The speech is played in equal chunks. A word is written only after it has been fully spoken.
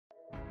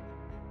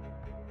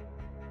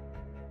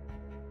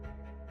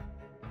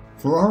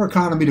For our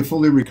economy to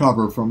fully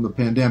recover from the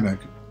pandemic,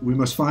 we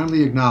must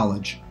finally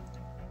acknowledge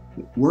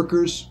that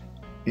workers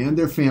and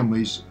their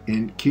families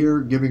and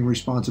caregiving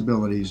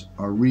responsibilities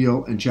are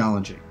real and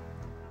challenging.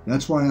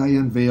 That's why I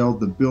unveiled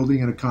the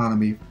Building an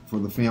Economy for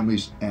the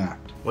Families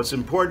Act. What's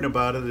important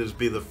about it is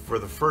for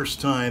the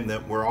first time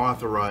that we're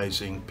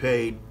authorizing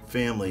paid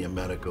family and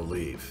medical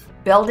leave.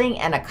 Building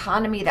an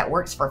economy that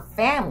works for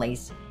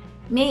families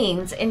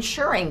means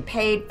ensuring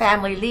paid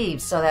family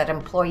leave so that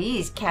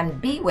employees can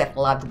be with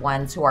loved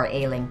ones who are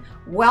ailing,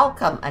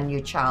 welcome a new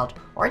child,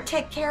 or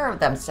take care of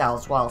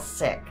themselves while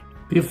sick.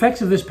 The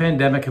effects of this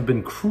pandemic have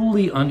been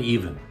cruelly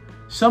uneven.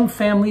 Some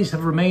families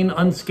have remained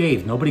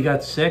unscathed. Nobody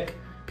got sick.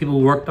 People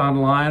who worked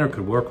online or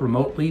could work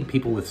remotely.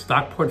 People with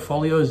stock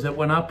portfolios that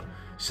went up.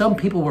 Some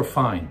people were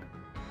fine,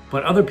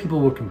 but other people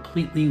were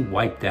completely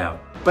wiped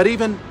out. But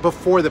even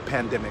before the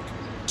pandemic,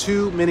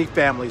 too many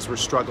families were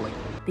struggling.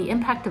 The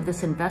impact of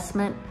this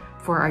investment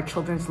for our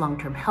children's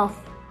long-term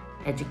health,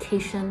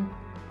 education,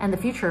 and the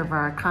future of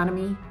our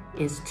economy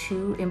is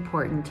too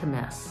important to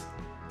miss.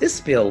 This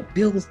bill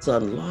builds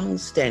on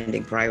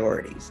long-standing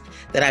priorities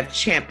that I've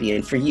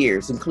championed for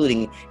years,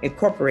 including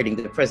incorporating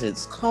the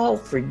President's call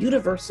for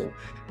universal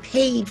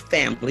paid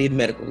family and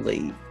medical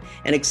leave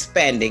and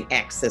expanding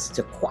access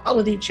to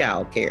quality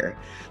child care,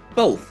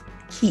 both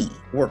key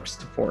work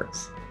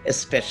supports,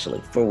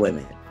 especially for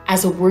women.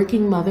 As a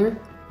working mother,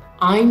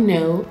 I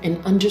know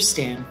and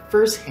understand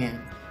firsthand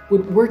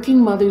what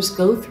working mothers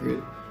go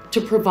through to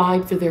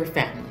provide for their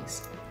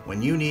families.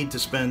 When you need to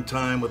spend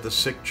time with a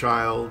sick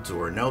child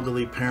or an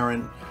elderly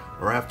parent,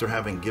 or after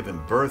having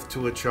given birth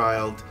to a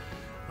child,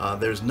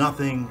 there's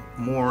nothing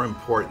more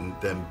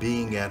important than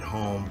being at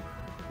home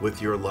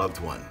with your loved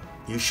one.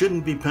 You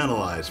shouldn't be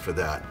penalized for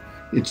that.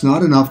 It's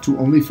not enough to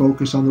only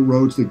focus on the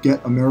roads that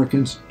get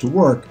Americans to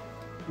work.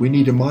 We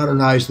need to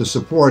modernize the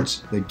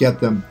supports that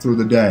get them through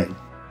the day.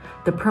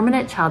 The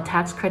permanent child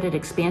tax credit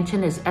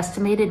expansion is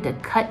estimated to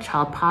cut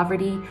child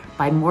poverty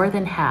by more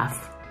than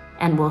half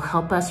and will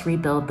help us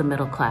rebuild the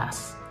middle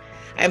class.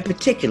 I'm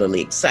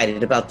particularly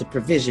excited about the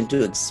provision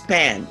to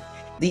expand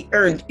the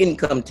Earned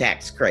Income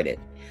Tax Credit,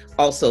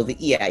 also the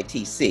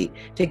EITC,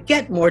 to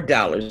get more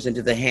dollars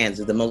into the hands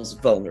of the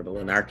most vulnerable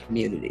in our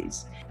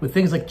communities. With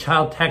things like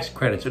child tax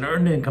credits and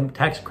earned income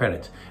tax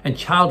credits and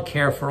child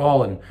care for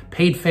all and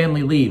paid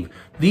family leave,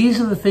 these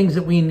are the things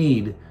that we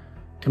need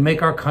to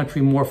make our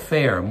country more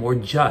fair, more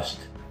just.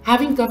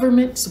 Having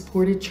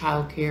government-supported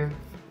childcare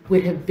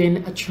would have been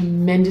a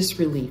tremendous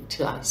relief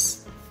to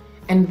us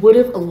and would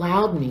have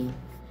allowed me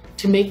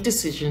to make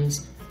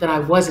decisions that I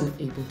wasn't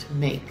able to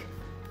make,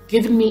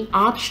 given me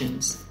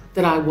options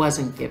that I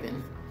wasn't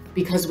given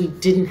because we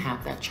didn't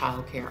have that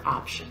childcare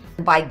option.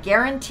 By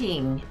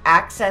guaranteeing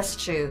access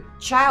to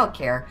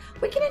childcare,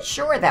 we can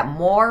ensure that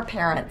more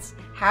parents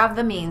have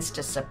the means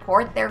to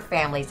support their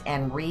families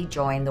and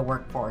rejoin the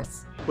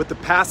workforce. With the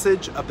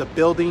passage of the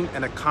Building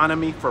an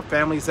Economy for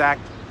Families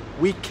Act,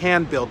 we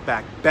can build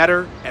back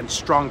better and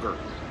stronger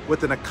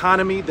with an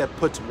economy that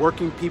puts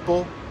working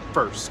people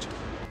first.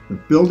 The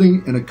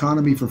Building an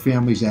Economy for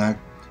Families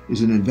Act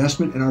is an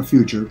investment in our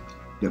future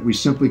that we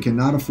simply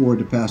cannot afford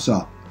to pass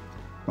up.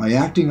 By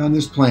acting on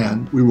this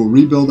plan, we will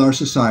rebuild our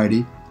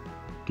society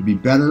to be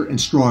better and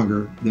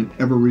stronger than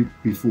ever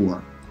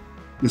before.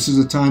 This is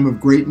a time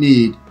of great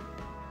need.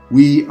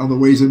 We on the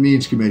Ways and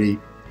Means Committee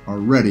are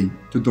ready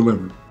to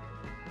deliver.